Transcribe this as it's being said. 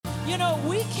You know,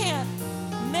 we can't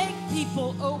make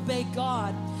people obey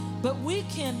God, but we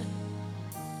can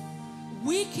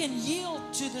yield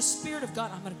to the Spirit of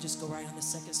God. I'm going to just go right on this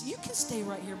second. So you can stay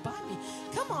right here by me.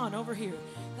 Come on over here.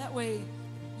 That way,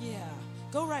 yeah.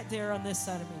 Go right there on this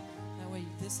side of me. That way,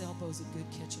 this elbow's a good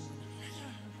catching one.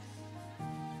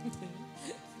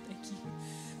 Thank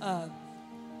you.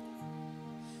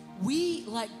 We,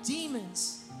 like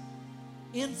demons,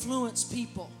 influence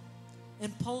people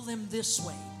and pull them this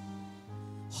way.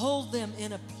 Hold them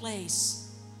in a place.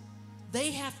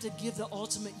 They have to give the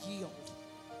ultimate yield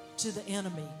to the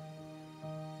enemy.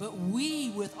 But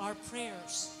we, with our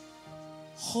prayers,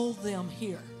 hold them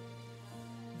here.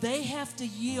 They have to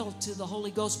yield to the Holy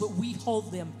Ghost, but we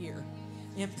hold them here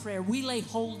in prayer. We lay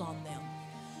hold on them.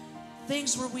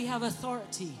 Things where we have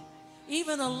authority,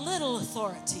 even a little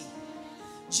authority.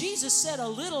 Jesus said a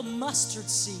little mustard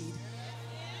seed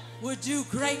would do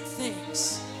great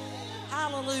things.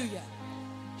 Hallelujah.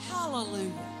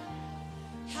 Hallelujah.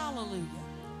 Hallelujah.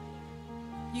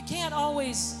 You can't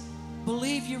always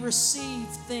believe you receive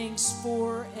things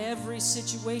for every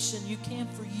situation. You can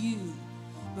for you,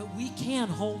 but we can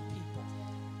hold people.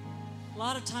 A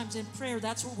lot of times in prayer,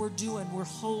 that's what we're doing. We're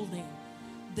holding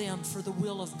them for the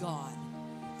will of God.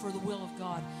 For the will of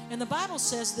God. And the Bible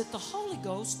says that the Holy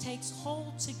Ghost takes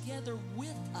hold together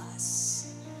with us.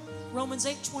 Romans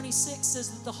 8:26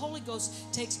 says that the Holy Ghost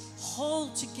takes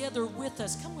hold together with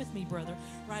us. Come with me, brother,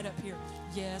 right up here.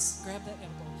 Yes, grab that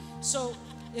elbow. So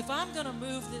if I'm going to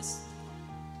move this,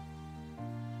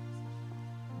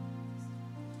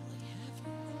 really heavy.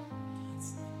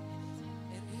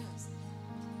 It is.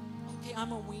 Okay,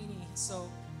 I'm a weenie, so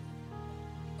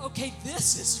okay,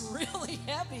 this is really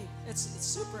heavy. It's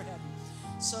super heavy.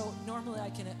 So normally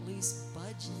I can at least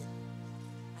budge it.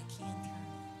 I can turn it.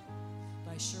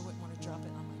 But I sure wouldn't want to drop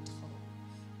it on my toe.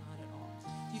 Not at all.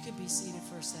 You can be seated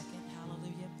for a second.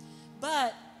 Hallelujah.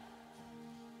 But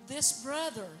this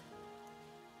brother,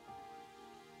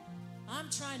 I'm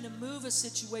trying to move a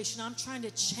situation. I'm trying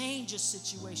to change a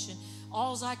situation.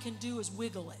 All I can do is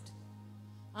wiggle it.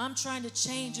 I'm trying to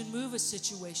change and move a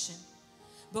situation.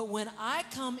 But when I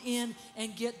come in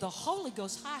and get the Holy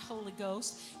Ghost, hi Holy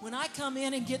Ghost, when I come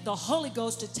in and get the Holy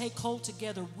Ghost to take hold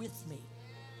together with me,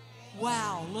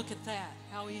 wow, look at that,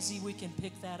 how easy we can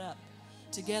pick that up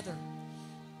together.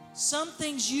 Some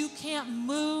things you can't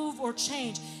move or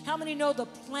change. How many know the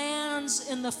plans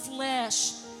in the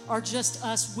flesh are just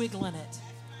us wiggling it?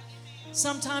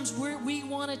 Sometimes we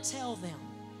want to tell them.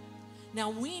 Now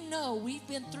we know, we've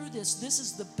been through this. This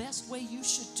is the best way you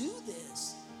should do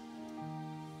this.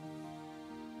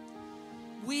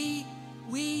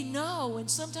 We know, and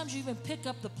sometimes you even pick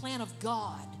up the plan of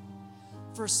God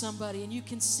for somebody, and you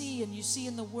can see, and you see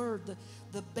in the Word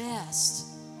the best.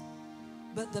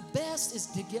 But the best is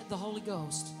to get the Holy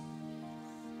Ghost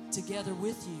together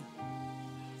with you.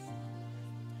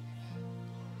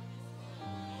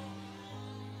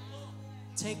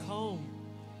 Take hold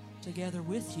together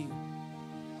with you.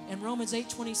 And Romans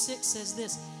 8:26 says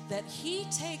this, that He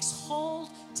takes hold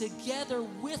together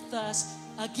with us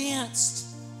against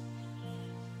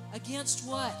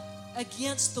what?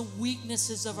 Against the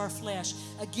weaknesses of our flesh,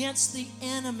 against the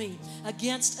enemy,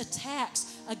 against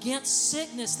attacks, against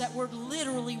sickness. That word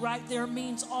literally right there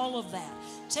means all of that.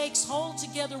 Takes hold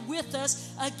together with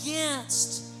us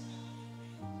against.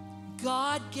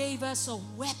 God gave us a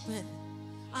weapon.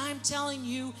 I'm telling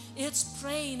you, it's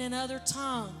praying in other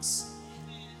tongues.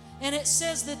 And it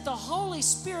says that the Holy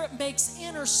Spirit makes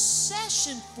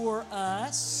intercession for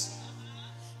us.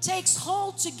 Takes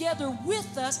hold together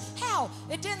with us. How?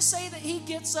 It didn't say that He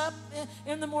gets up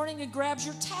in the morning and grabs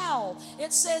your towel.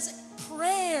 It says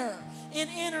prayer and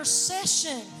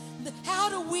intercession. How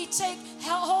do we take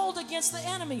hold against the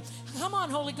enemy? Come on,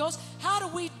 Holy Ghost. How do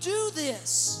we do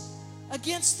this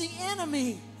against the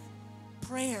enemy?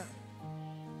 Prayer.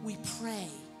 We pray.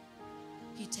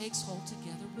 He takes hold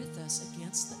together with us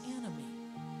against the enemy.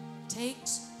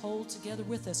 Takes hold together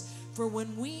with us. For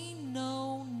when we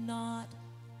know not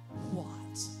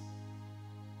what?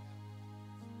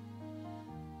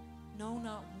 Know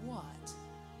not what?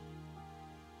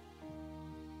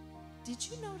 Did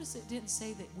you notice it didn't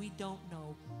say that we don't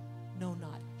know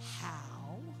not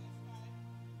how?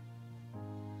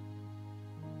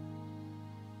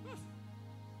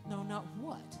 Know not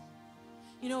what?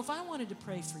 You know, if I wanted to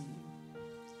pray for you,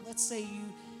 let's say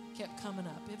you kept coming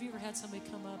up. Have you ever had somebody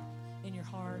come up in your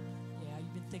heart? Yeah,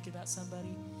 you've been thinking about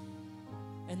somebody.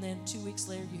 And then 2 weeks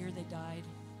later, you hear they died.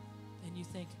 And you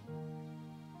think,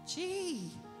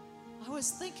 gee, I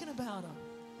was thinking about them.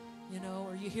 You know,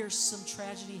 or you hear some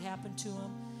tragedy happen to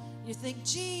them. You think,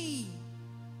 gee,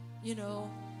 you know,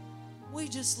 We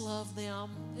just love them.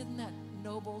 Isn't that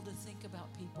noble to think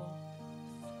about people?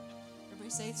 Everybody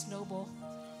say it's noble.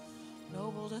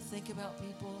 Noble to think about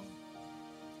people.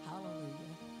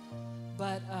 Hallelujah.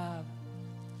 But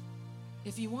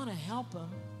if you want to help them,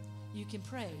 you can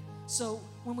pray. So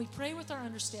when we pray with our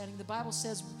understanding, the Bible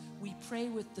says we pray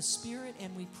with the Spirit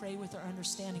and we pray with our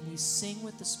understanding. We sing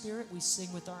with the Spirit, we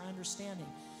sing with our understanding.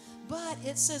 But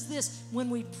it says this, when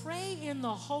we pray in the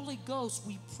Holy Ghost,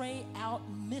 we pray out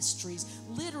mysteries.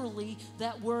 Literally,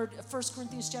 that word, 1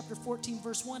 Corinthians chapter 14,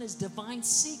 verse 1, is divine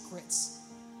secrets.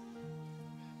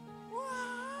 Wow.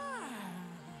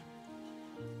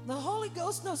 The Holy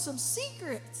Ghost knows some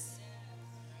secrets.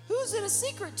 Who's it a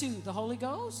secret to? The Holy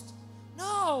Ghost?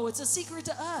 No, it's a secret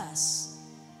to us.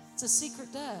 It's a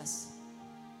secret to us.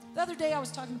 The other day I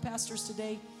was talking to pastors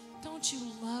today. Don't you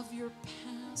love your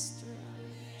pastors?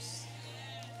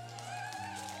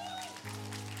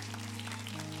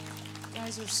 You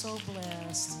guys are so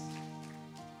blessed.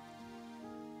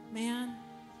 Man,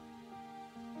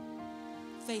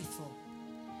 faithful.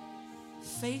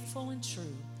 Faithful and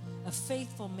true. A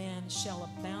faithful man shall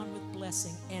abound with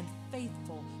blessing, and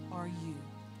faithful are you.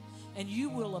 And you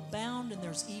will abound, and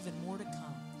there's even more to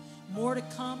come. More to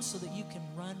come so that you can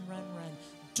run.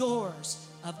 Doors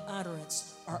of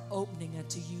utterance are opening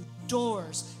unto you.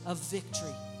 Doors of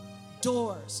victory.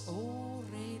 Doors. Oh,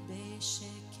 rebe sheke.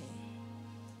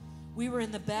 We were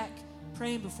in the back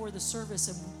praying before the service,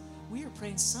 and we were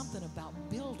praying something about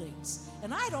buildings.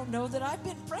 And I don't know that I've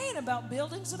been praying about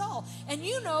buildings at all. And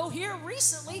you know, here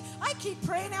recently, I keep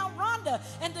praying out Rhonda.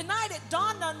 And tonight it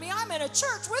dawned on me, I'm in a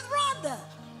church with Rhonda.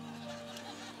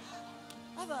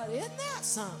 I thought, isn't that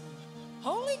something?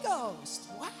 Holy Ghost.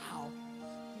 Wow.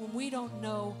 When we don't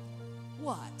know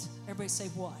what. Everybody say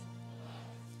what?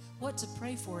 What to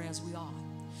pray for as we ought.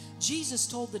 Jesus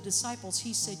told the disciples,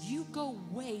 he said, you go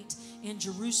wait in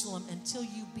Jerusalem until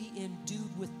you be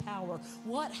endued with power.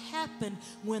 What happened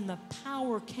when the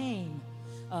power came?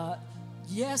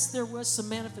 Yes, there was some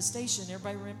manifestation.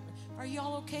 Everybody remember? Are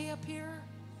y'all okay up here?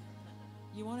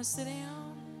 You want to sit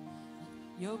down?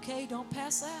 You okay? Don't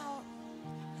pass out.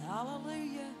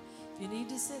 Hallelujah. If you need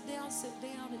to sit down,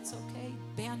 it's okay.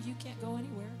 Band, you can't go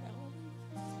anywhere.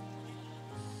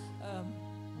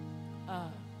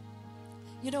 Hallelujah.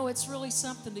 You know, it's really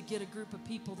something to get a group of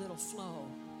people that'll flow.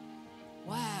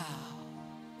 Wow.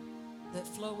 That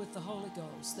flow with the Holy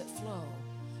Ghost, that flow.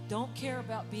 Don't care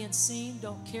about being seen,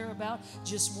 don't care about,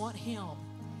 just want Him.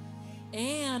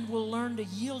 And we'll learn to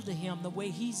yield to Him the way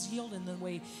He's yielding, the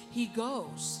way He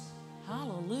goes.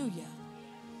 Hallelujah.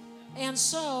 And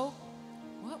so,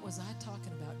 what was I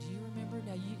talking about? Do you remember?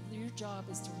 Now, your job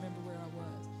is to remember where I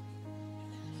was.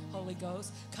 Holy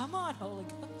Ghost. Come on, Holy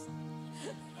Ghost.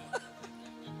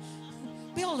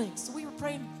 Buildings. So we were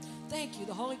praying, thank you.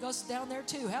 The Holy Ghost is down there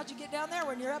too. How'd you get down there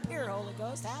when you're up here, Holy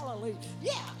Ghost? Hallelujah.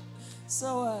 Yeah.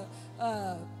 So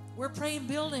we're praying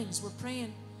buildings. We're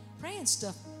praying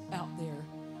stuff out there.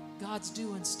 God's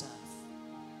doing stuff.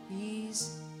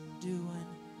 He's doing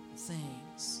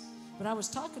things. But I was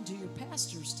talking to your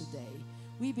pastors today.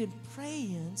 We've been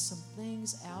praying some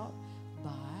things out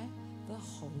by the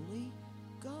Holy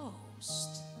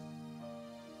Ghost.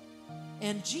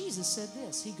 And Jesus said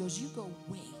this. He goes, you go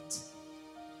wait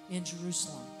in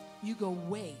Jerusalem. You go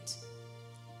wait.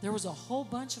 There was a whole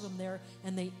bunch of them there,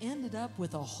 and they ended up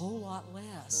with a whole lot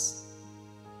less.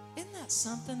 Isn't that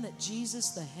something that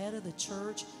Jesus, the head of the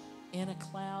church, in a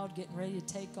cloud, getting ready to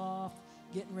take off,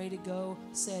 getting ready to go,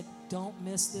 said, don't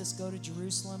miss this, go to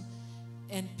Jerusalem.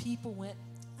 And people went,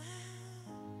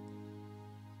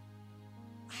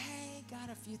 I got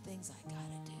a few things I got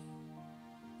to do.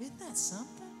 Isn't that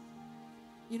something?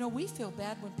 You know, we feel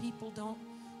bad when people don't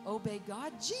obey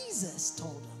God. Jesus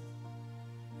told them,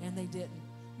 and they didn't.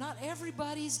 Not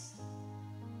everybody's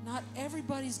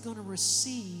going to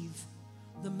receive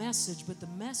the message, but the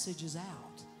message is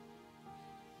out.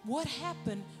 What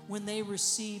happened when they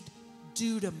received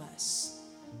dunamis?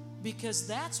 Because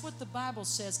that's what the Bible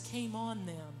says came on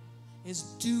them, is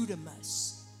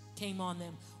dunamis came on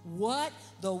them. What?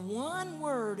 The one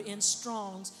word in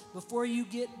Strong's, before you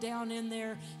get down in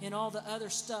there and all the other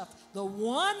stuff, the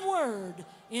one word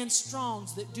in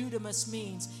Strong's that dunamis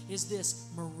means is this: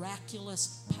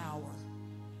 miraculous power.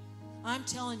 I'm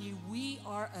telling you, we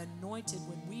are anointed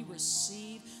when we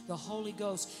receive the Holy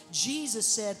Ghost. Jesus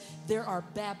said there are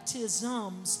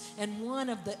baptisms, and one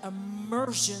of the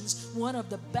immersions, one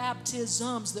of the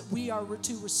baptisms that we are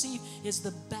to receive is the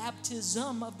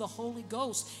baptism of the Holy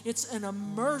Ghost. It's an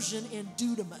immersion in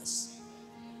dunamis.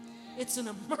 It's an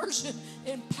immersion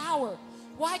in power.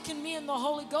 Why can me and the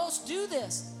Holy Ghost do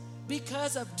this?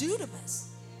 Because of dunamis.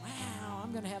 Wow,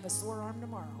 I'm going to have a sore arm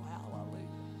tomorrow. Hallelujah.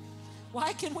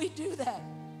 Why can we do that?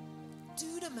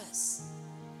 Dunamis,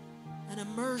 an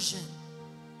immersion.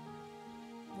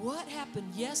 What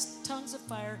happened? Yes, tongues of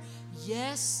fire.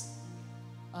 Yes,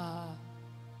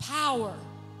 power.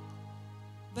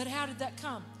 But how did that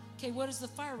come? Okay, what does the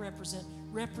fire represent?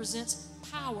 Represents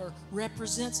power,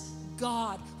 represents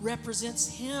God, represents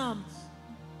Him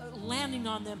landing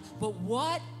on them. But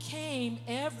what came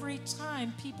every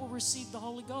time people received the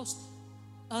Holy Ghost?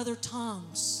 Other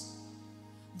tongues.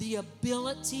 The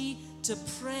ability to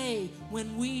pray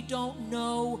when we don't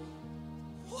know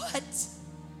what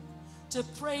to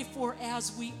pray for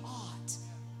as we ought.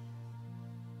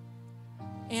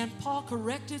 And Paul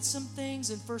corrected some things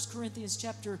in 1 Corinthians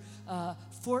chapter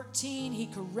 14. He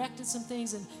corrected some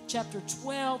things in chapter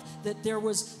 12 that there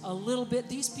was a little bit.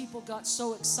 These people got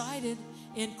so excited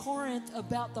in Corinth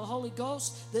about the Holy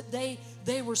Ghost that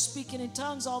they were speaking in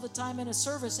tongues all the time in a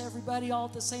service, everybody all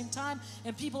at the same time.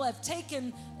 And people have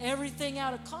taken everything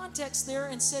out of context there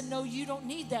and said, no, you don't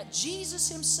need that. Jesus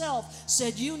Himself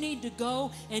said you need to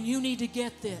go and you need to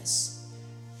get this.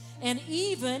 And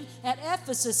even at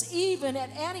Ephesus, even at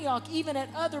Antioch, even at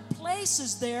other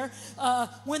places there,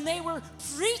 when they were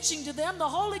preaching to them, the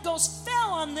Holy Ghost fell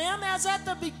on them as at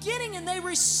the beginning, and they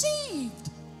received.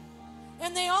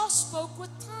 And they all spoke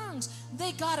with tongues.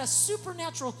 They got a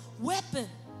supernatural weapon.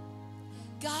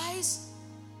 Guys,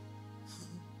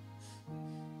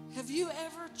 have you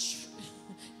ever...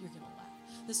 You're going to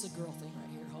laugh. This is a girl thing right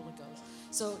here, Holy Ghost.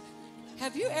 So,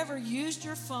 have you ever used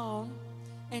your phone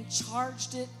and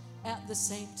charged it at the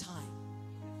same time?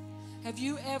 Have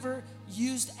you ever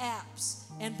used apps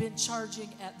and been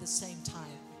charging at the same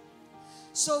time?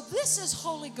 So this is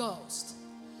Holy Ghost.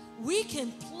 We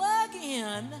can plug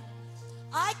in.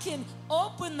 I can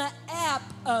open the app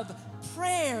of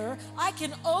prayer. I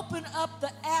can open up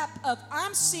the app of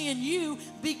I'm seeing you,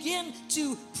 begin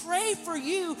to pray for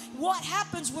you. What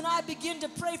happens when I begin to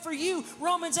pray for you?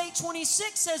 Romans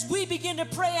 8:26 says we begin to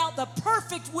pray out the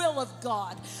perfect will of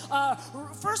God.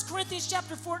 1 Corinthians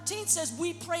chapter 14 says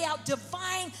we pray out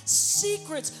divine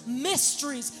secrets,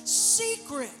 mysteries,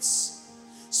 secrets.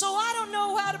 So I don't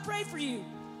know how to pray for you.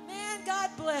 Man,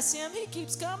 God bless him. He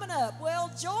keeps coming up. Well,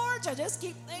 George, I just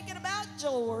keep thinking about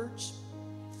George.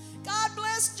 God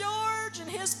bless George and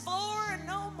his 4 and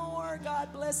no more.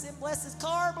 God bless him. Bless his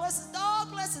car. Bless his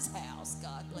dog. Bless his house.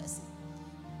 God bless him.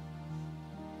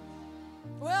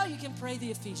 Well, you can pray the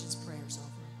Ephesians prayers over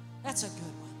him. That's a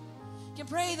good one. You can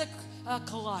pray the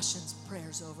Colossians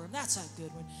prayers over him. That's a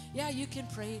good one. Yeah, you can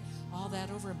pray all that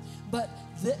over him. But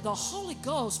the Holy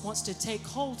Ghost wants to take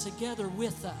hold together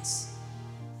with us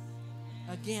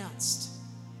against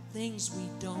things we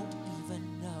don't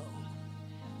even know.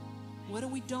 What do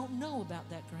we don't know about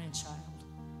that grandchild?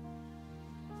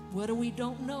 What do we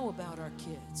don't know about our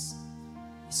kids?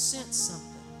 You sense something.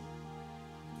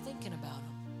 Thinking about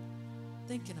them.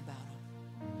 Thinking about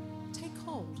them. Take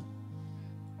hold.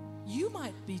 You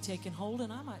might be taking hold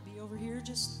and I might be over here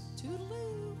just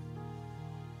toodaloo.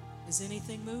 Is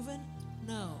anything moving?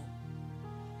 No.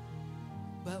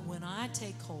 But when I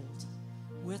take hold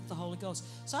with the Holy Ghost.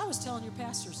 So I was telling your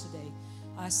pastors today,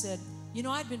 I said, you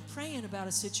know, I'd been praying about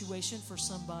a situation for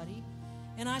somebody,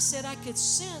 and I said I could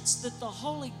sense that the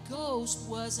Holy Ghost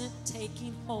wasn't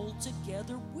taking hold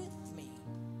together with me,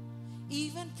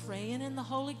 even praying in the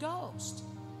Holy Ghost.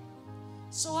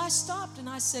 So I stopped and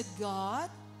I said, God,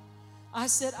 I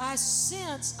said, I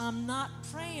sense I'm not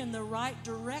praying the right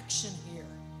direction here.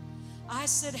 I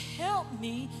said, help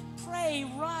me pray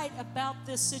right about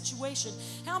this situation.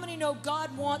 How many know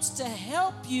God wants to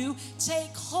help you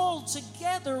take hold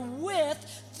together with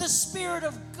the Spirit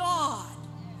of God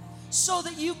so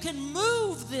that you can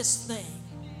move this thing?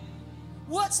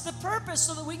 What's the purpose?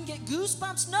 So that we can get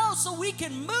goosebumps? No, so we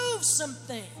can move some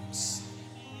things.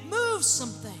 Move some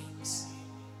things.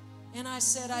 And I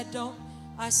said,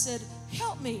 I said,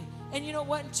 help me. And you know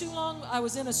what? In too long, I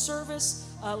was in a service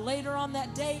later on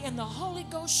that day, and the Holy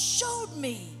Ghost showed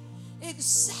me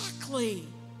exactly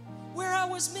where I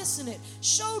was missing it.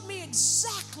 Showed me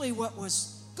exactly what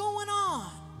was going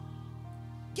on.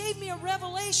 Gave me a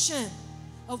revelation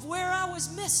of where I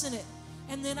was missing it.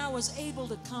 And then I was able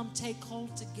to come take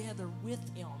hold together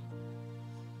with Him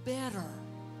better.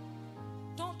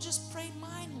 Don't just pray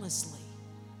mindlessly.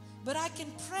 But I can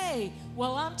pray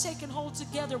while I'm taking hold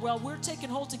together, while we're taking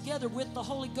hold together with the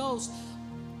Holy Ghost.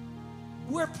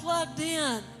 We're plugged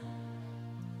in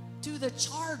to the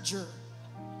charger.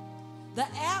 The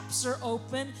apps are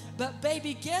open, but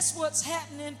baby, guess what's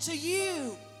happening to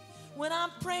you? When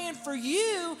I'm praying for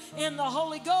you in the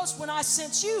Holy Ghost, when I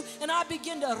sense you and I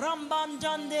begin to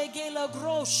rambandande gela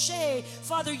groshe,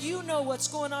 Father, you know what's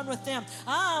going on with them.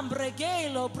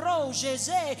 Ambregelo bro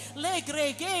jeze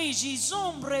legregeji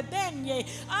zombre benye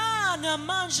ana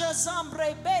manja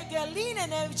zambre begeline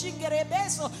ne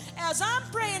jingerebeso. As I'm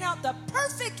praying out the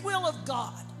perfect will of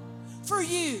God for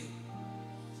you.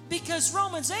 Because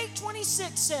Romans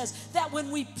 8:26 says that when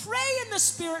we pray in the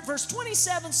Spirit, verse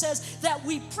 27 says that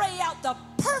we pray out the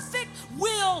perfect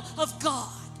will of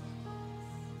God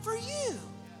for you.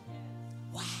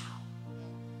 Wow.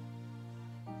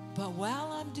 But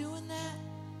while I'm doing that,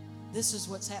 this is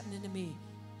what's happening to me.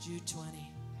 Jude 20.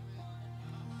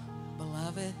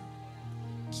 Beloved,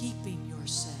 keeping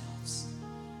yourselves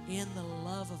in the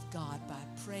love of God by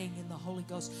praying in the Holy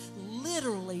Ghost.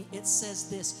 Literally, it says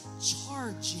this,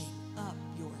 charging up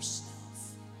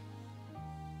yourself.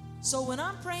 So when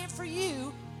I'm praying for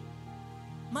you,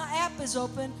 my app is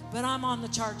open, but I'm on the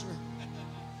charger.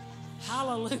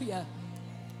 Hallelujah.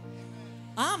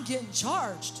 I'm getting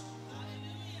charged.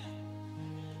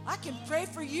 I can pray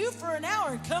for you for an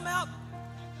hour and come out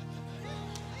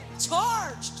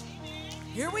charged.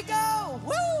 Here we go.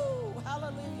 Woo!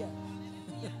 Hallelujah.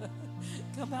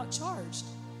 Come out charged.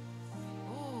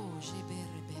 Oh,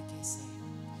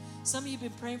 some of you have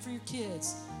been praying for your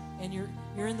kids, and you're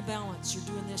in the balance. You're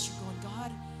doing this. You're going,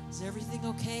 God, is everything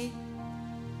okay?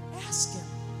 Ask Him.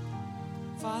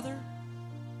 Father,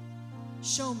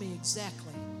 show me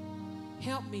exactly.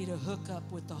 Help me to hook up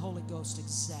with the Holy Ghost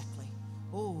exactly.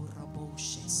 Oh,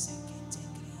 Raboshe Sekete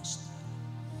Krishna.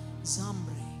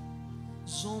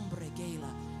 Zombre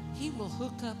Gela. He will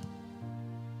hook up.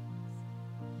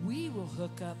 We will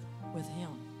hook up with Him.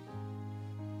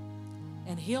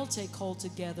 And He'll take hold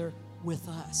together with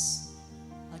us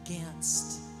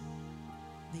against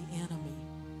the enemy,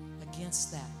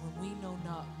 against that. When we know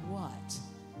not what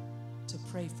to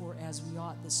pray for as we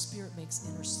ought, the Spirit makes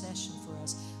intercession for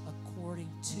us according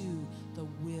to the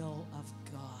will of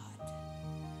God.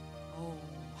 Oh,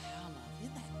 hallelujah.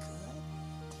 Isn't that good?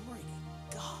 Glory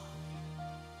to God.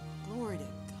 Glory to God. Glory to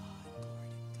God.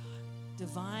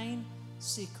 Divine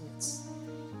secrets,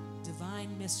 divine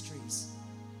mysteries.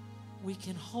 We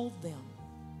can hold them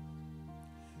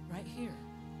right here.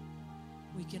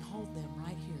 We can hold them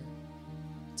right here.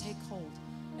 Take hold.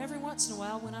 Every once in a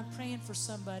while, when I'm praying for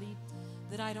somebody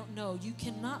that I don't know, you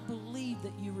cannot believe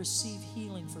that you receive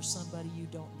healing for somebody you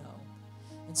don't know.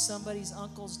 And somebody's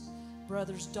uncle's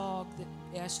brother's dog that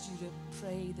asked you to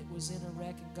pray, that was in a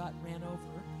wreck and got ran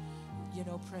over,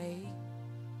 pray.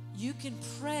 You can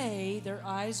pray, their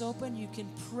eyes open. You can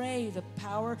pray the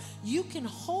power. You can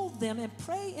hold them and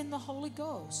pray in the Holy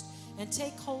Ghost and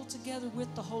take hold together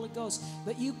with the Holy Ghost.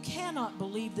 But you cannot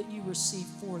believe that you receive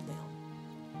for them.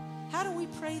 How do we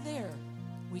pray there?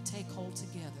 We take hold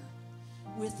together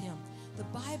with Him. The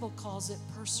Bible calls it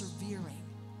persevering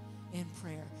in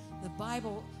prayer. The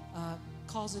Bible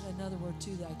calls it another word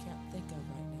too that I can't think of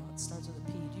right now. It starts with a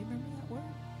P. Do you remember that word?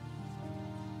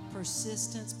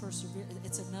 Persistence, perseverance.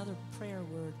 It's another prayer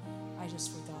word. I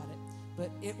just forgot it. But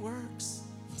it works.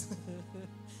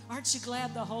 Aren't you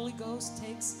glad the Holy Ghost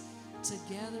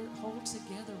hold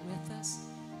together with us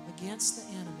against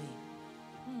the enemy?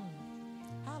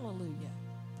 Hallelujah.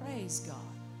 Praise God.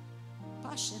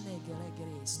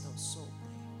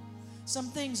 Some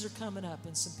things are coming up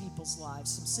in some people's lives,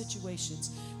 some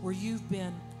situations where you've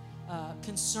been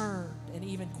concerned and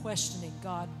even questioning,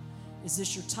 God, is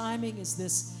this your timing? Is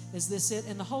this it?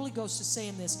 And the Holy Ghost is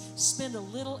saying this, spend a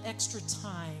little extra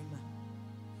time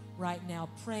right now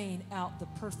praying out the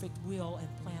perfect will and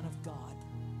plan of God.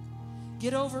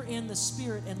 Get over in the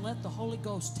Spirit and let the Holy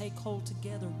Ghost take hold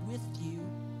together with you,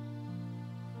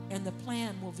 and the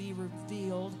plan will be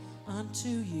revealed unto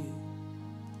you.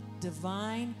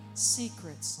 Divine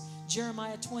secrets.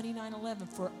 Jeremiah 29:11,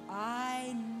 for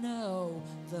I know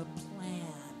the plan,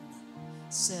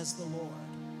 says the Lord.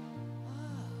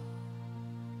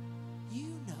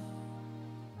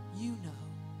 You know.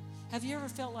 Have you ever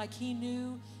felt like He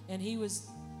knew and He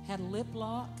had a lip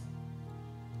lock?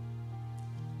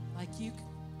 Like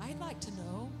I'd like to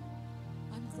know.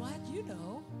 I'm glad you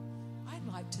know. I'd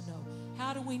like to know.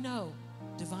 How do we know?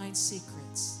 Divine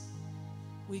secrets.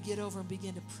 We get over and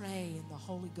begin to pray in the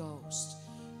Holy Ghost.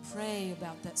 Pray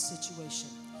about that situation.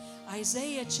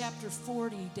 Isaiah chapter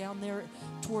 40, down there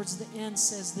towards the end,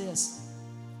 says this,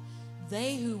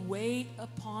 they who wait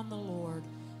upon the Lord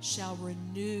shall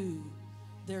renew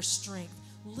their strength.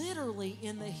 Literally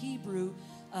in the Hebrew,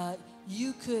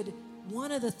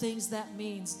 one of the things that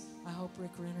means, I hope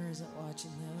Rick Renner isn't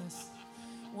watching this.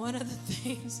 One of the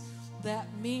things that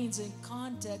means in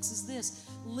context is this.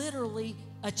 Literally,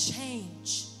 a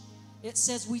change. It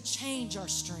says we change our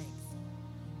strength.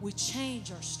 We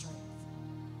change our strength.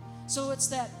 So it's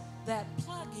that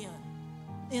plug-in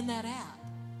in that app.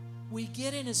 We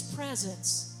get in His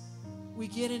presence. We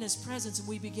get in His presence and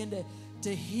we begin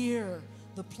to hear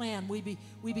the plan. We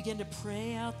begin to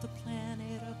pray out the plan.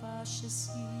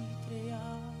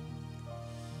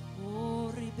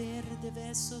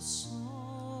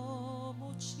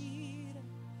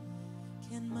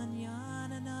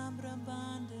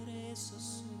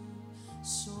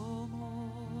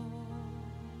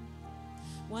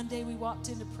 One day we walked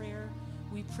into prayer.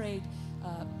 We prayed.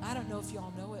 I don't know if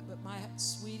y'all know it, but my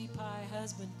sweetie pie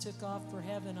husband took off for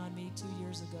heaven on me 2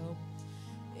 years ago.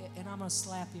 And I'm going to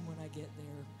slap him when I get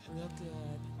there. Real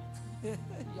good.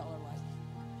 Y'all are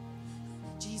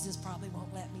like, Jesus probably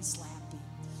won't let me slap him.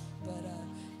 But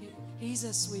he's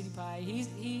a sweetie pie.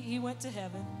 He went to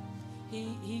heaven.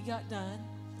 He got done,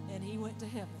 and he went to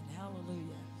heaven.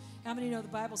 Hallelujah. How many know the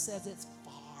Bible says it's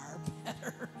far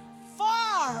better?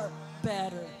 Far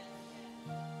better.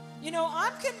 You know,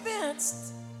 I'm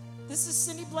convinced this is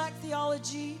Cindy Black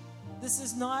theology. This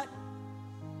is not,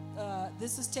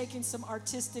 this is taking some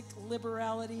artistic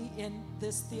liberality in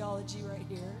this theology right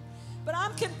here. But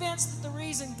I'm convinced that the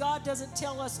reason God doesn't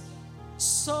tell us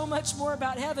so much more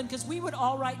about heaven, because we would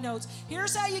all write notes.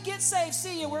 Here's how you get saved.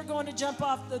 See you. We're going to jump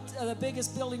off the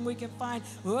biggest building we can find.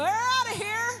 We're out of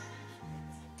here.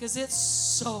 Because it's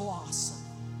so awesome.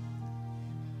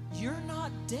 You're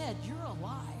not dead. You're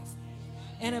alive.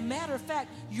 And a matter of fact,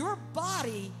 your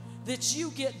body that you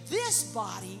get, this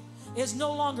body, is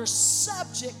no longer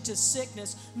subject to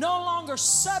sickness, no longer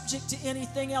subject to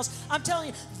anything else. I'm telling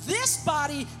you, this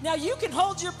body, now you can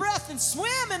hold your breath and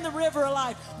swim in the river of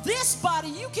life. This body,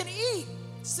 you can eat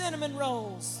cinnamon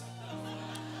rolls.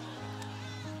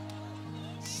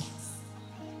 Yes.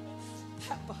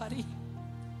 That body,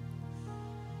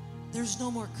 there's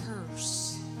no more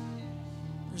curse.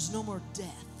 There's no more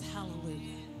death.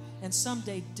 Hallelujah. And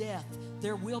someday death,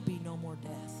 there will be no more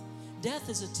death. Death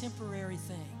is a temporary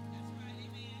thing.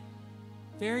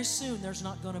 Very soon, there's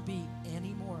not going to be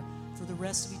any more for the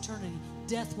rest of eternity.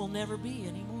 Death will never be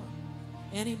anymore.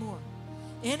 Anymore.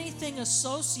 Anything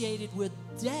associated with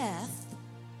death,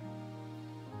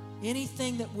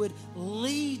 anything that would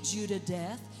lead you to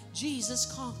death,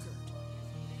 Jesus conquered.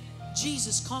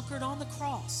 Jesus conquered on the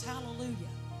cross. Hallelujah.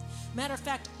 Matter of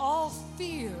fact, all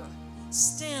fear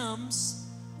stems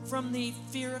from the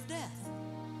fear of death.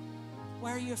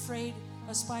 Why are you afraid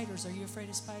of spiders? Are you afraid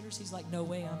of spiders? He's like, no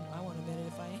way, I won't admit it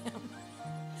if I am.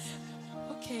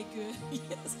 Okay, good.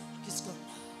 Yes. Just go,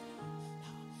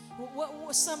 no.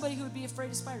 What somebody who would be afraid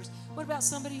of spiders? What about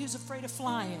somebody who's afraid of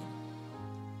flying?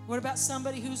 What about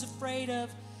somebody who's afraid of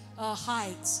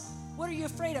heights? What are you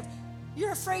afraid of?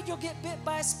 You're afraid you'll get bit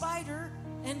by a spider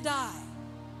and die.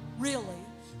 Really?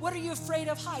 What are you afraid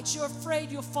of heights? You're afraid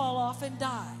you'll fall off and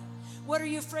die. What are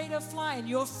you afraid of flying?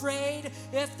 You're afraid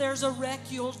if there's a wreck,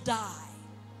 you'll die.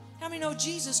 How many know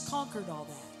Jesus conquered all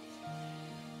that?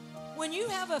 When you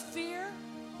have a fear,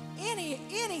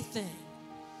 anything.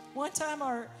 One time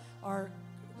our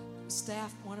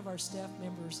staff, one of our staff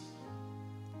members,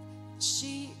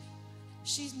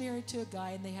 she's married to a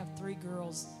guy and they have 3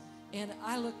 girls. And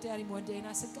I looked at him one day and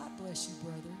I said, God bless you,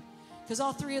 brother. Because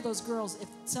all 3 of those girls, if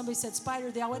somebody said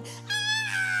spider, they all went,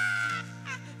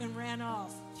 ah, and ran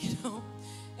off, you know.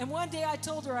 And one day I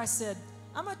told her, I said,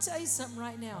 I'm going to tell you something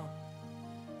right now.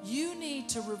 You need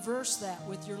to reverse that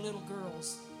with your little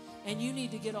girls. And you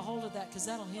need to get a hold of that because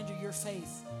that'll hinder your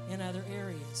faith in other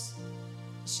areas.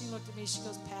 She looked at me, she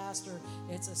goes, Pastor,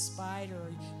 it's a spider.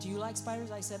 Do you like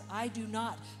spiders? I said, I do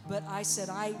not. But I said,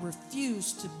 I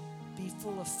refuse to be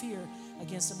full of fear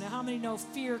against them. Now, how many know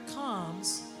fear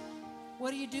comes? What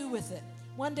do you do with it?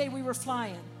 One day we were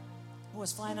flying. I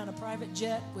was flying on a private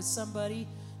jet with somebody,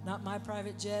 not my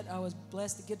private jet. I was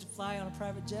blessed to get to fly on a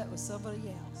private jet with somebody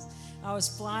else. I was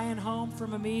flying home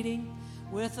from a meeting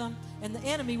with them, and the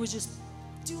enemy was just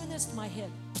doing this to my head.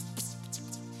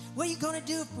 What are you going to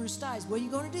do if Bruce dies? What are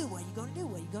you going to do? What are you going to do?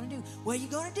 What are you going to do? What are you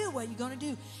going to do? What are you going to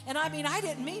do? And I mean, I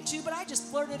didn't mean to, but I just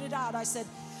blurted it out. I said,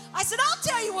 I'll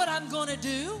tell you what I'm going to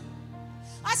do.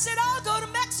 I said, I'll go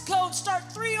to Mexico and start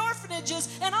 3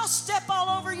 orphanages, and I'll step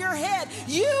all over your head.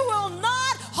 You will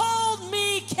not hold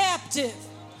me captive.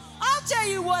 I'll tell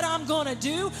you what I'm going to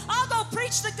do. I'll go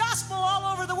preach the gospel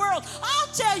all over the world.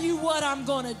 I'll tell you what I'm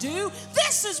going to do.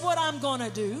 This is what I'm going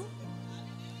to do.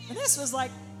 And this was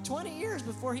like 20 years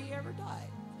before he ever died.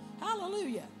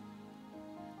 Hallelujah.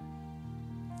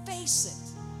 Face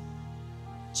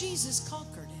it. Jesus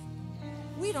conquered it.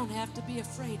 We don't have to be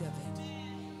afraid of it.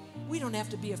 We don't have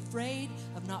to be afraid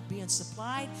of not being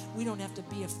supplied. We don't have to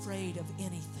be afraid of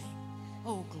anything.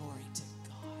 Oh, glory to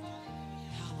God.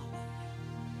 Hallelujah.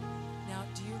 Now,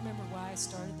 do you remember why I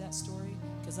started that story?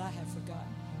 Because I have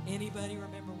forgotten. Anybody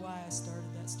remember why I started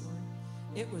that story?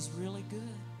 It was really good.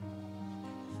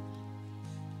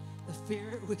 The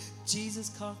fear, Jesus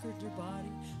conquered your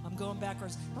body. I'm going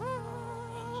backwards.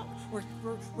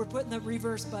 We're putting the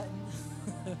reverse button.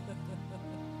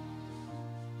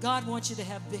 God wants you to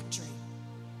have victory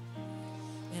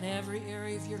in every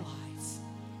area of your life.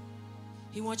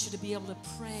 He wants you to be able to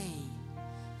pray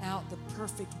out the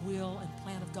perfect will and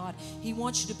plan of God. He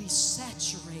wants you to be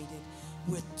saturated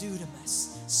with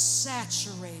dunamis,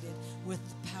 saturated with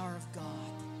the power of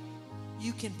God.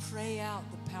 You can pray out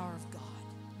the power of God.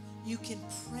 You can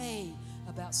pray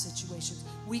about situations.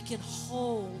 We can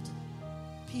hold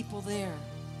people there.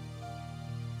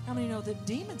 How many know that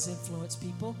demons influence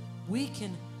people? We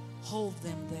can hold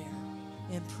them there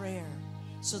in prayer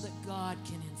so that God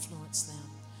can influence them,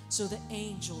 so that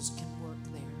angels can work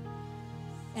there.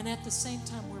 And at the same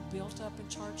time, we're built up and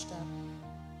charged up.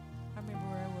 I remember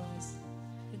where I was.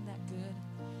 Isn't that good?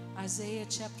 Isaiah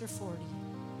chapter 40,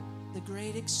 the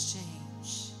great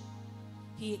exchange.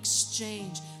 We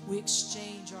exchange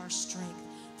our strength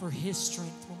for His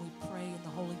strength when we pray in the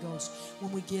Holy Ghost,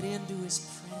 when we get into His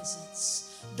presence.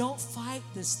 Don't fight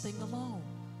this thing alone.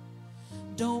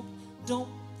 Don't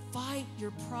fight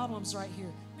your problems right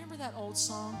here. Remember that old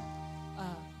song?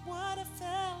 What a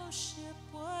fellowship,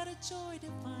 what a joy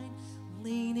divine,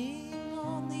 leaning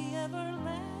on the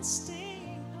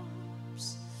everlasting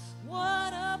arms.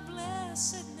 What a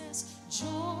blessedness,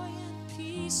 joy and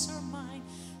peace are mine,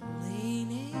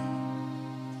 leaning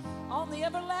on the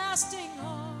everlasting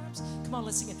arms. Come on,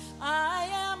 let's sing it. I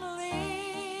am leaning,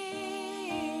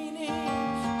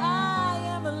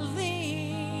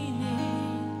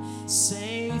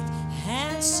 safe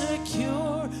and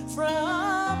secure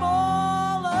from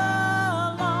all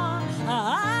alarm.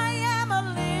 I am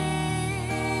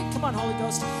leaning. Come on, Holy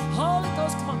Ghost. Holy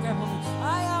Ghost, come on, grab hold of me.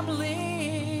 I am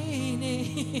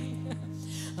leaning,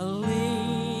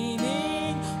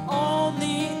 leaning on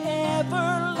the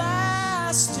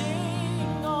everlasting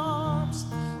arms.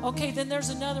 Okay, then there's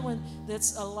another one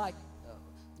that's like,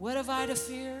 what have I to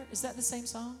fear? Is that the same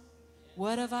song?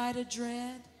 What have I to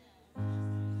dread?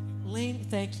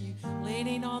 Thank you.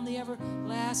 Leaning on the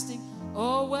everlasting.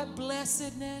 Oh, what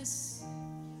blessedness.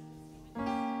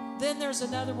 Then there's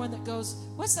another one that goes,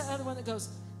 what's that other one that goes,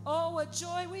 oh, what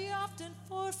joy we often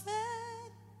forfeit.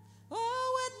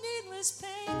 Oh, what needless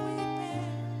pain we bear.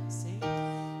 See?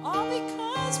 All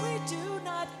because we do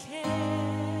not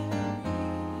carry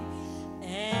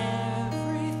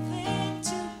everything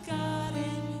to God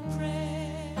in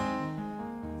prayer.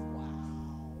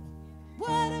 Wow.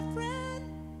 What a friend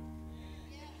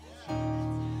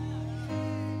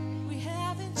we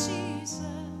have in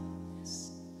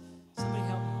Jesus. Somebody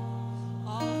help me.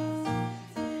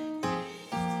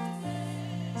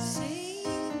 See,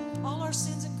 all our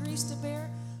sins and griefs to bear.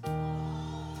 A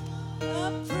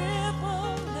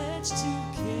privilege to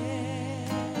carry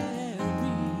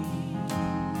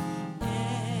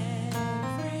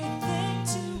everything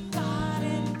to God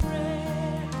in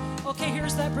prayer. Okay,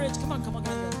 here's that bridge. Come on,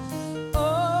 guys.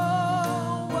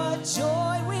 Oh, what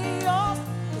joy we offer.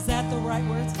 Is that the right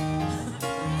words?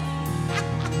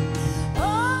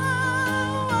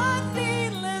 Oh, what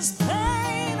needless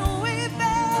pain we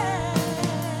bear.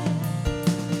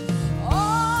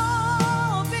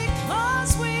 All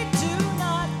because we do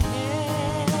not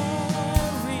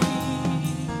carry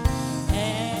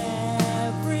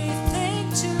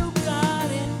everything to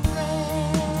God in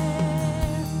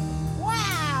prayer.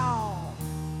 Wow!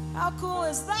 How cool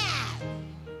is that?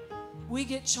 We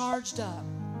get charged up.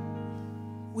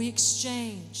 We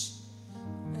exchange.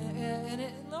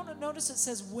 Notice it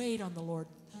says wait on the Lord.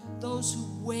 Those who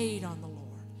wait on the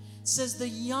Lord. It says the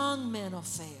young men will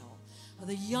fail.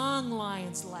 The young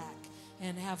lions lack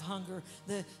and have hunger.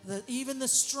 Even the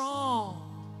strong,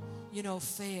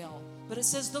 fail. But it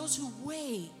says those who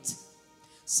wait.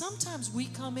 Sometimes we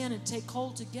come in and take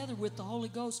hold together with the Holy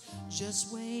Ghost,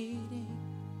 just waiting,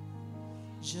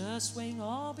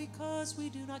 all because we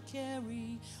do not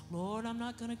carry. Lord, I'm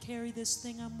not going to carry this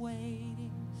thing. I'm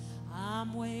waiting.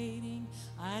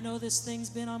 I know this thing's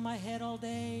been on my head all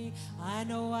day. I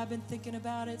know I've been thinking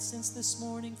about it since this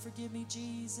morning. Forgive me,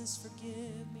 Jesus,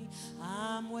 forgive me.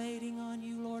 I'm waiting on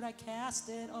you, Lord. I cast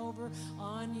it over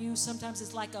on you. Sometimes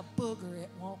it's like a booger. It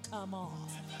won't come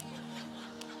off.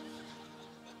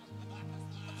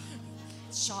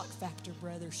 Shock factor,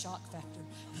 brother, shock factor.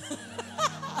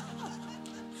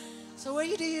 So what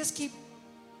you do, you just keep.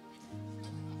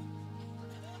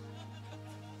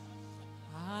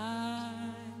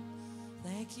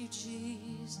 you,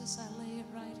 Jesus. I lay it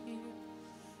right here.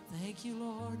 Thank you,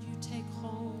 Lord. You take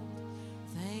hold.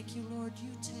 Thank you, Lord.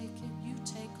 You take it. You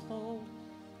take hold.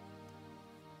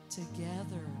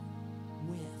 Together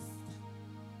with.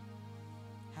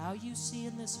 How you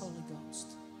seeing this, Holy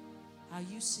Ghost? How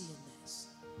you seeing this?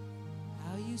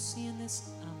 How you seeing this?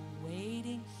 I'm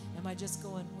waiting. Am I just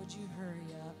going, would you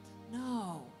hurry up?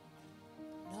 No.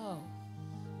 No.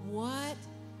 What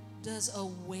does a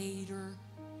waiter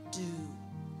do?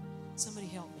 Somebody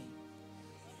help me.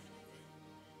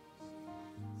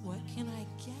 What can I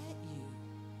get you?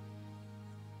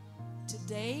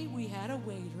 Today we had a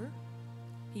waiter.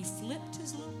 He flipped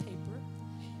his little paper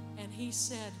and he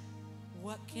said,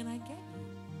 what can I get you?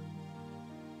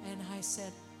 And I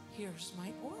said, here's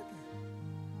my order.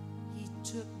 He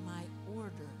took my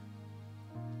order.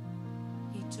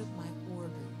 He took my order.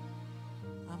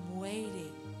 I'm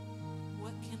waiting.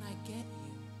 What can I get you?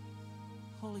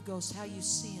 Holy Ghost, how you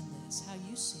seeing this? How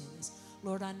you seeing this?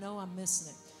 Lord, I know I'm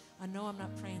missing it. I know I'm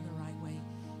not praying the right way.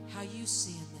 How you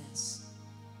seeing this?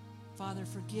 Father,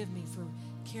 forgive me for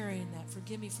carrying that.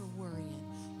 Forgive me for worrying.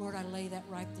 Lord, I lay that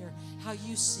right there. How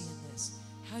you seeing this?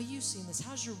 How you seeing this?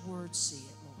 How's your word see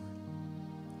it,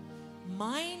 Lord?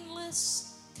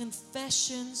 Mindless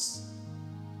confessions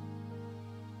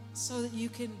so that you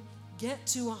can get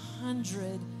to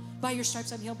 100. By your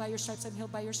stripes I'm healed, by your stripes I'm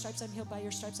healed, by your stripes I'm healed, by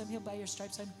your stripes I'm healed, by your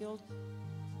stripes I'm healed.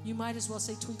 You might as well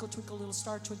say, twinkle, twinkle, little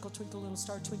star, twinkle, twinkle, little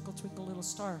star, twinkle, twinkle, little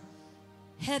star.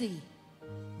 Heady,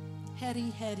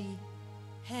 heady, heady,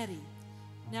 heady.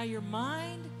 Now your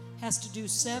mind has to do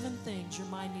 7 things. Your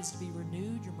mind needs to be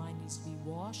renewed. Your mind needs to be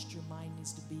washed. Your mind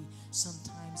needs to be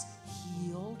sometimes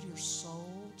healed. Your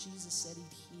soul, Jesus said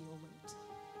he'd heal it.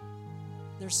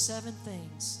 There's 7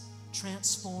 things.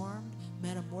 Transformed,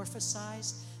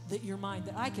 metamorphosized, that your mind,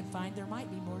 that I can find, there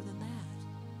might be more than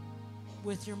that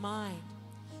with your mind.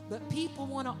 But people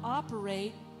want to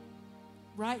operate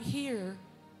right here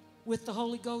with the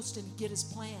Holy Ghost and get his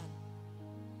plan.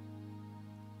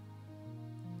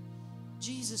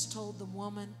 Jesus told the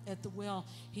woman at the well,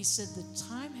 he said, the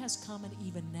time has come and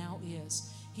even now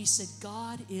is. He said,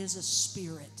 God is a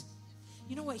spirit.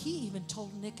 You know what? He even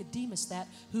told Nicodemus that,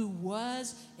 who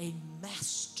was a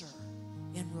master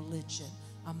in religion,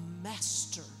 a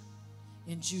master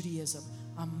in Judaism,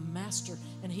 a master.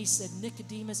 And he said,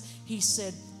 Nicodemus, he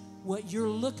said, what you're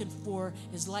looking for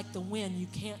is like the wind. You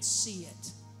can't see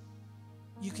it.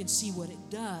 You can see what it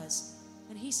does.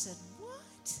 And he said,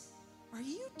 what are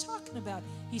you talking about?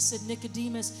 He said,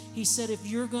 Nicodemus, he said, if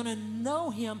you're going to know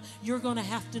him, you're going to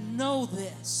have to know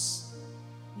this,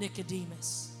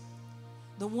 Nicodemus.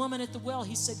 The woman at the well,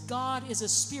 he said, God is a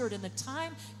spirit, and the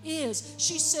time is.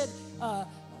 She said,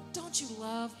 don't you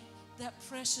love that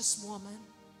precious woman?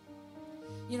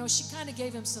 You know, she kind of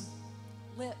gave him some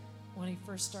lip when he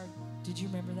first started. Did you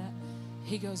remember that?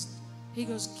 He goes,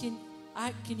 can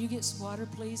you get some water,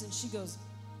 please? And she goes,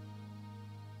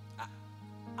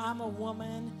 I'm a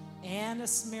woman and a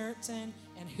Samaritan,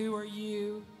 and who are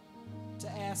you to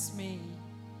ask me?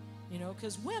 You know,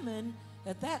 because women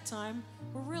at that time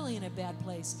were really in a bad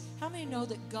place. How many know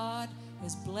that God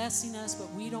is blessing us,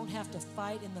 but we don't have to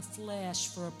fight in the flesh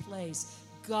for a place?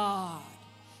 God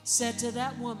said to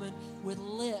that woman with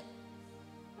lip,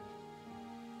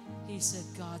 he said,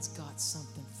 God's got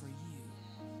something for you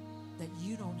that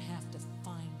you don't have to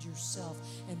find yourself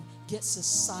and get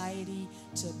society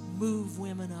to move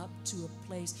women up to a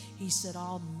place. He said,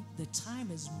 the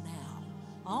time is now.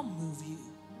 I'll move you.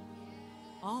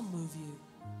 I'll move you.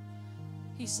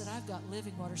 He said, I've got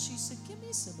living water. She said, give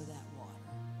me some of that water.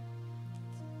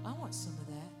 I want some of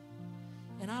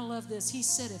that. And I love this. He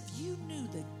said, if you knew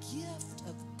the gift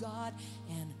of God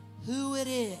and who it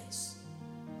is,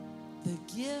 the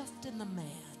gift and the man.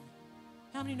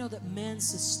 How many know that men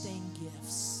sustain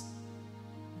gifts?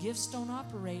 Gifts don't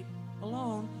operate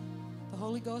alone. The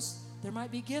Holy Ghost, there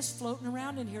might be gifts floating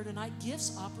around in here tonight.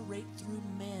 Gifts operate through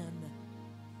men.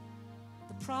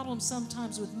 The problem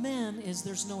sometimes with men is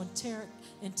there's no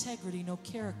integrity, no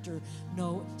character,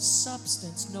 no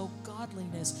substance, no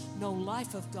godliness, no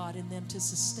life of God in them to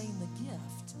sustain the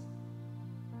gift.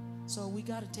 So we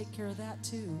got to take care of that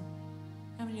too.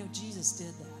 How many know Jesus did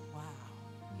that? Wow,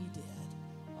 he did.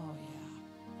 Oh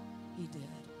yeah, he did.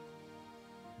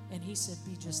 And he said,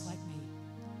 be just like me.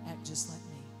 Act just like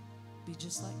me. Be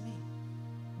just like me.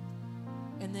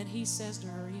 And then he says to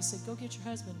her, he said, go get your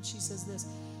husband. And she says this,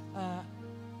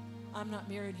 I'm not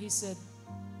married. He said,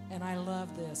 and I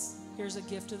love this. Here's a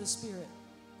gift of the Spirit.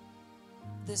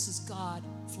 This is God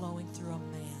flowing through a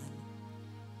man.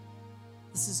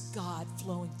 This is God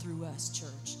flowing through us,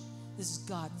 church. This is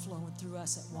God flowing through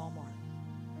us at Walmart,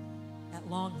 at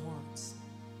Longhorns,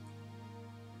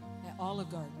 at Olive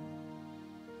Garden.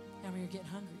 How many are getting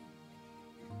hungry?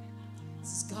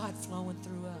 This is God flowing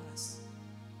through us.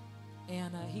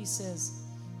 And he says,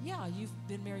 yeah, you've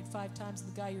been married 5 times,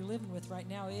 and the guy you're living with right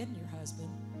now isn't your husband.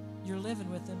 You're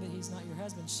living with him, but he's not your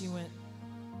husband. She went,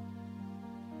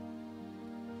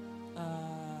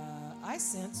 I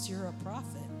sense you're a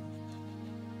prophet.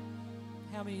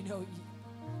 How many know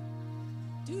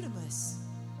Dudamus?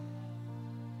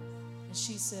 And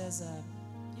she says,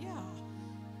 yeah.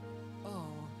 Oh.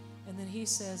 And then he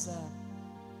says,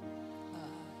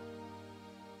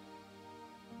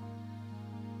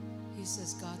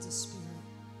 God's a spirit.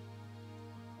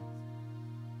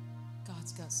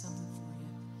 God's got something for you.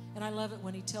 And I love it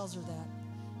when he tells her that.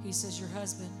 He says, your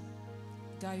husband,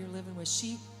 the guy you're living with,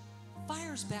 she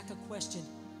fires back a question.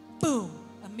 Boom,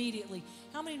 immediately.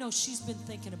 How many know she's been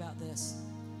thinking about this?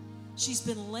 She's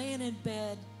been laying in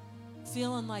bed,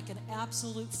 feeling like an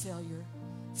absolute failure,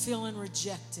 feeling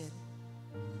rejected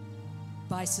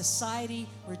by society,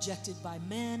 rejected by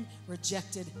men,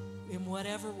 rejected in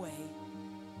whatever way.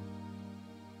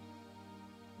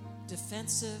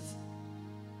 Defensive.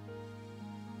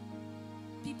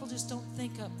 People just don't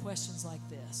think up questions like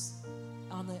this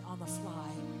on the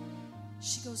fly.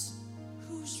 She goes,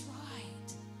 who's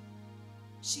right?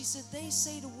 She said, they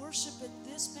say to worship at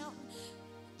this mountain.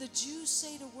 The Jews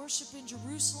say to worship in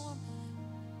Jerusalem.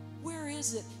 Where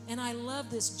is it? And I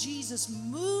love this. Jesus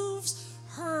moves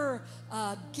her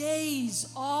gaze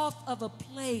off of a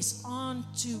place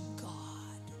onto God.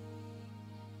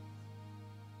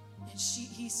 And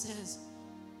he says,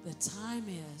 the time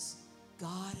is,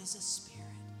 God is a spirit.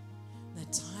 The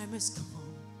time has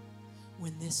come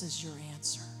when this is your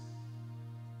answer.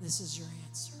 This is your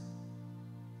answer.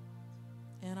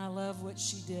 And I love what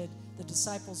she did. The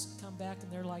disciples come back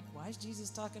and they're like, why is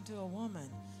Jesus talking to a woman?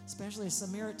 Especially a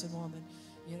Samaritan woman,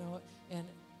 you know, and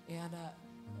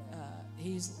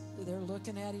they're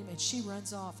looking at him, and she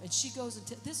runs off, and she goes and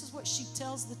this is what she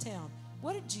tells the town.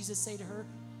 What did Jesus say to her?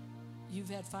 You've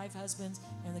had 5 husbands,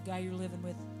 and the guy you're living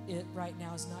with right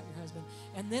now is not your husband.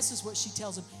 And this is what she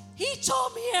tells him. He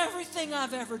told me everything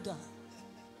I've ever done.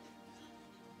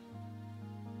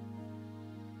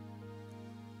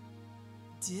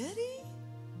 Did he?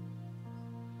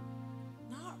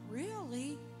 Not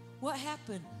really. What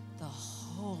happened? The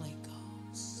Holy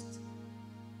Ghost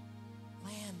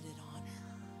landed on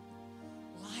her.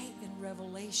 Light and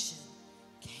revelation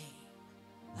came.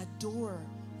 A door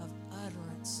of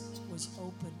utterance was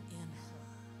open in her.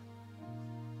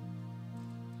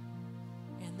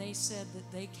 And they said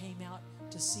that they came out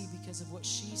to see because of what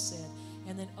she said.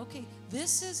 And then, okay,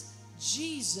 this is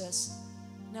Jesus.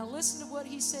 Now listen to what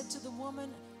he said to the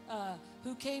woman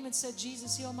who came and said,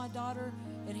 Jesus, heal my daughter.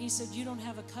 And he said, you don't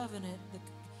have a covenant.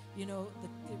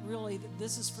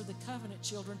 This is for the covenant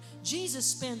children. Jesus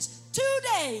spends 2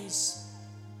 days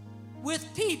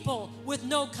with people with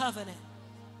no covenant.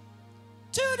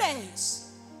 2 days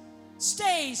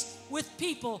stays with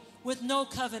people with no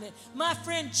covenant. My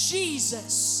friend,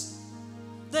 Jesus,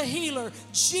 the healer,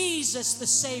 Jesus, the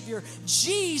Savior,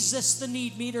 Jesus, the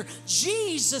need meter,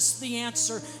 Jesus, the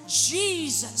answer,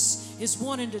 Jesus is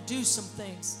wanting to do some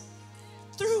things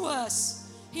through us.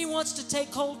 He wants to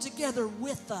take hold together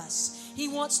with us. He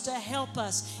wants to help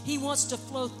us. He wants to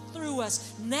flow through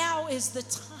us. Now is the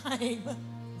time.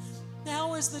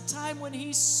 Now is the time when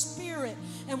He's Spirit,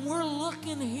 and we're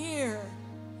looking here.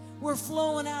 We're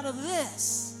flowing out of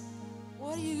this.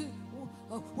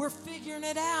 We're figuring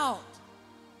it out.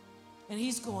 And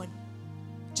He's going,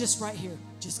 just right here.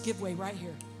 Just give way right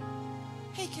here.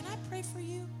 Hey, can I pray for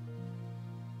you?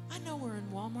 I know we're in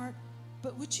Walmart,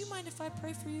 but would you mind if I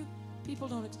pray for you? People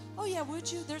don't, oh yeah,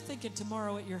 would you? They're thinking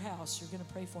tomorrow at your house, you're going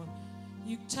to pray for them.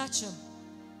 You touch them.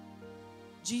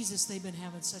 Jesus, they've been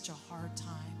having such a hard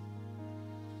time.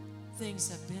 Things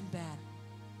have been bad.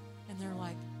 And they're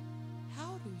like,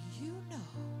 how do you know?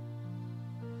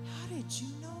 How did you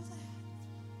know that?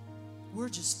 We're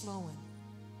just flowing.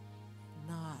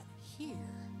 Not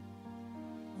here.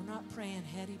 We're not praying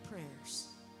heady prayers.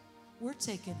 We're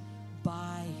taking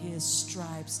by His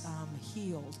stripes I'm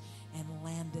healed and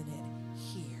landing it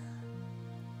here.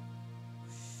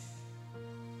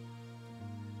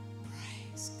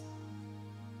 Praise God.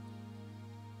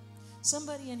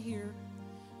 Somebody in here,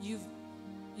 you've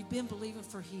been believing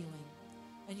for healing,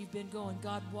 and you've been going,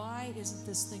 God, why isn't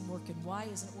this thing working? Why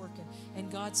isn't it working? And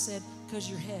God said, because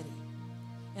you're heady.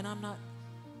 And I'm not,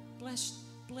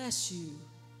 bless you.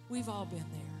 We've all been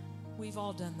there. We've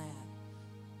all done that.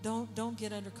 Don't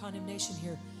get under condemnation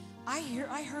here.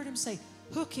 I heard Him say,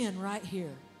 hook in right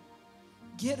here.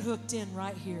 Get hooked in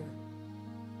right here.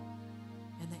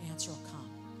 And the answer will come.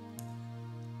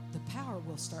 The power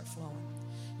will start flowing.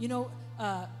 You know,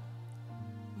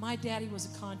 my daddy was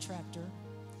a contractor,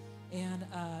 and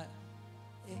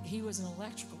he was an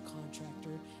electrical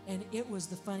contractor, and it was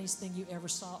the funniest thing you ever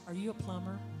saw. Are you a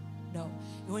plumber? No.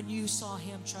 When you saw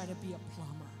him try to be a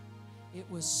plumber, it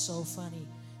was so funny.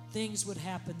 Things would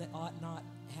happen that ought not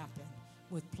happen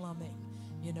with plumbing,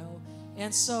 you know.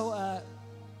 And so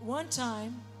one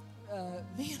time,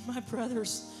 me and my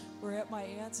brothers were at my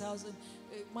aunt's house, and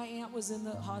my aunt was in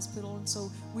the hospital, and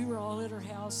so we were all at her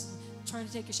house trying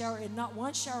to take a shower, and not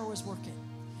one shower was working.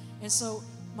 And so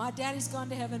my daddy's gone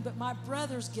to heaven, but my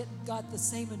brothers got the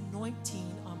same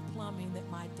anointing on plumbing that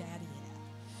my daddy had.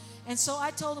 And so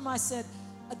I told him, I said,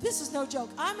 this is no joke.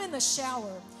 I'm in the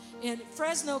shower in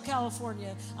Fresno,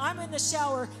 California. I'm in the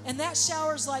shower, and that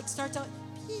shower's like, starts out,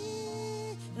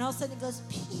 and all of a sudden it goes,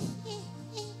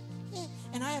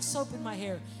 and I have soap in my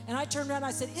hair. And I turned around and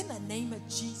I said, in the name of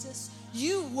Jesus,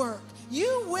 you work.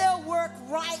 You will work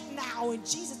right now in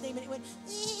Jesus' name. And it went,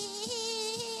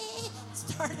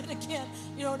 started again,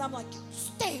 you know, and I'm like,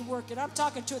 stay working. I'm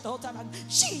talking to it the whole time. I'm,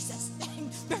 Jesus' name,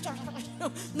 in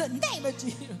the name of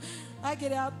Jesus. I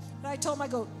get out, and I told him, I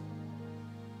go,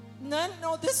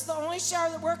 no, this is the only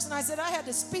shower that works. And I said, I had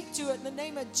to speak to it in the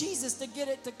name of Jesus to get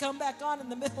it to come back on in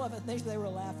the middle of it. And they were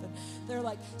laughing. They're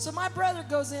like, so my brother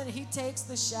goes in, and he takes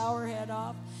the shower head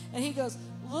off, and he goes,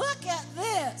 look at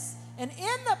this. And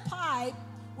in the pipe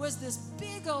was this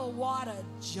big old wad of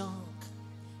junk.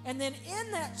 And then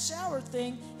in that shower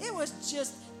thing, it was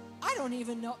just, I don't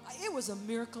even know, it was a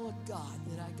miracle of God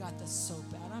that I got the soap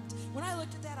out. When I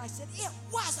looked at that, I said, it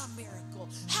was a miracle.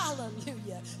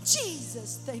 Hallelujah.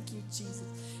 Jesus, thank you, Jesus.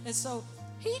 And so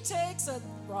he takes a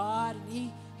rod,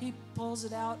 and he pulls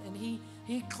it out, and he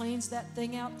cleans that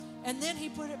thing out. And then he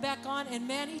put it back on, and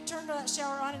man, he turned that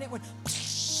shower on, and it went,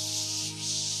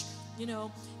 you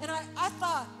know. And I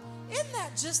thought, isn't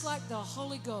that just like the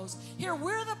Holy Ghost? Here,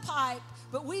 we're the pipe,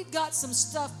 but we've got some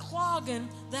stuff clogging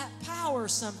that power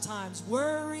sometimes.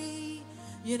 Worry,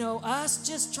 you know, us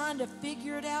just trying to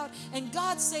figure it out. And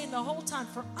God's saying the whole time,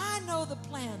 for I know the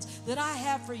plans that I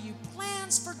have for you.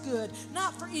 Plans for good,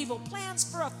 not for evil. Plans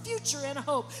for a future and a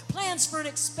hope. Plans for an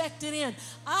expected end.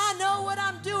 I know what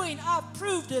I'm doing. I've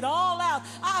proved it all out.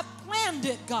 I've planned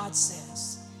it, God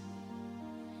says.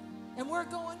 And we're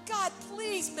going, God,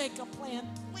 please make a plan.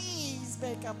 Please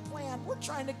make a plan. We're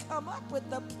trying to come up with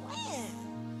the plan.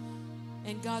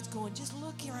 And God's going, just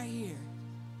look right here.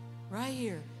 Right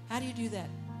here. How do you do that?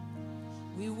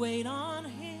 We wait on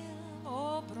Him.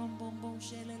 Oh, brum, bum, bum,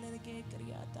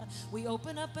 we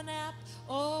open up an app.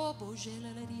 Oh,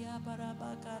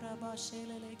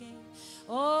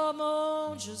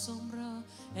 oh,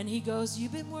 and He goes,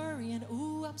 you've been worrying.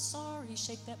 Ooh, I'm sorry.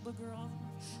 Shake that booger off.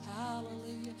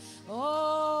 Hallelujah.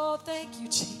 Oh, thank you,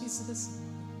 Jesus.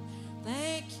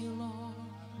 Thank you, Lord.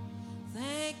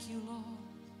 Thank you, Lord.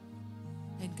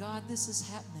 And God, this is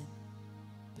happening,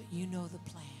 but you know the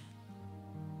plan.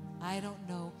 I don't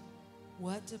know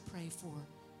what to pray for,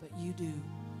 but you do.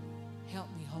 Help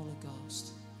me, Holy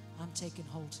Ghost. I'm taking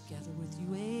hold together with you.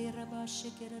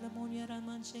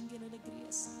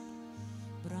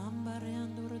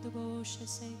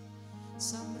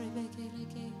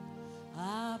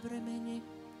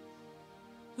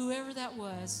 Whoever that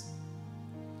was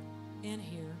in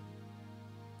here,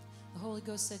 the Holy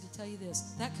Ghost said to tell you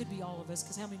this. That could be all of us,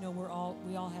 because how many know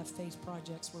we all have faith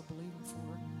projects we're believing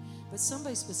for? But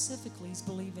somebody specifically is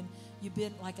believing you've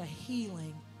been like a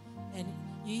healing, and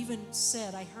you even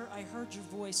said, I heard your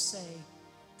voice say,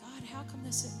 God, how come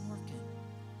this isn't working?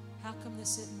 How come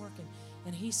this isn't working?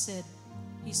 And He said,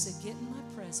 get in my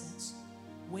presence,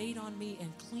 wait on me,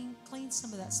 and clean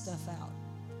some of that stuff out,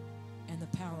 and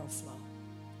the power will flow.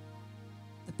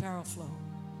 The power will flow.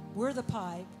 We're the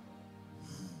pipe.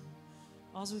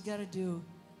 All we got to do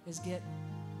is get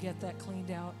that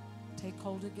cleaned out, take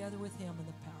hold together with Him, and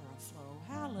the power will flow.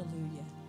 Hallelujah.